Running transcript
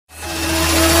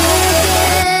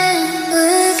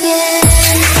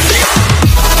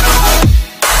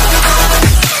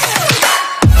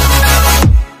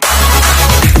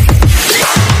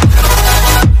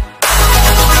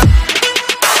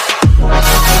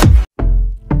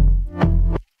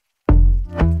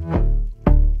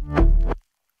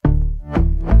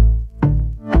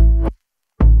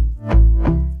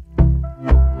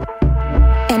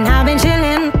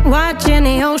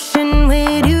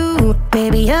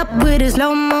up with a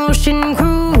slow motion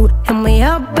crew, and we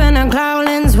up in our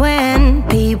growlings when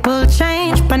people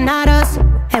change, but not us.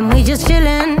 And we just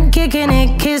chillin', kicking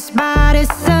it, kissed by the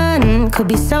sun. Could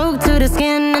be soaked to the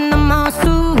skin in the mall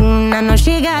soon. I know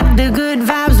she got the good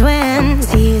vibes when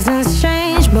seasons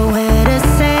change, but we're the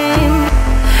same.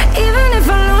 Even if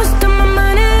I lost all my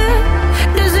money,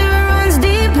 the zero runs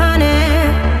deep, honey.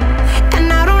 And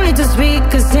I don't need to speak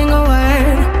a single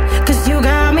word, 'cause you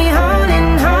got me holding,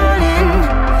 holding.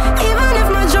 Even if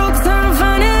my jokes aren't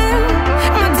funny,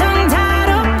 my tongue tied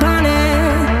up on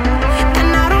it. And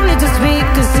I don't need to speak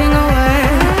a single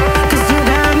word, 'cause you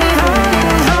got me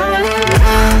holding, holding.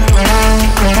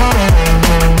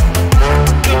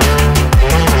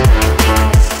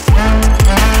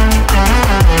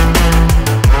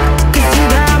 'Cause you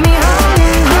got me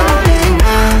holding, holding.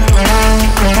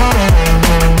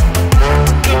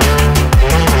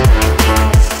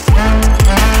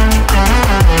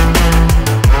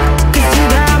 'Cause you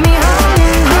got me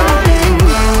holding, holding.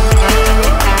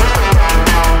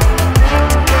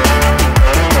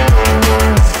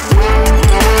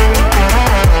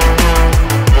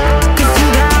 Cause you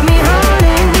got me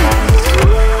holding.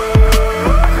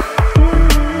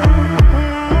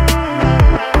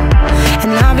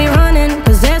 And I'll be running,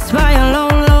 possessed by a low,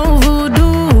 low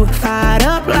voodoo. Fired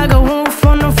up like a wolf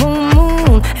on a full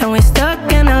moon. And we're stuck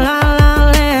in a la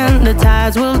la land. The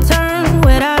tides will turn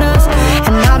without us.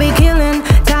 And I'll be killing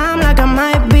time like I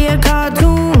might be a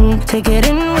cartoon. Take it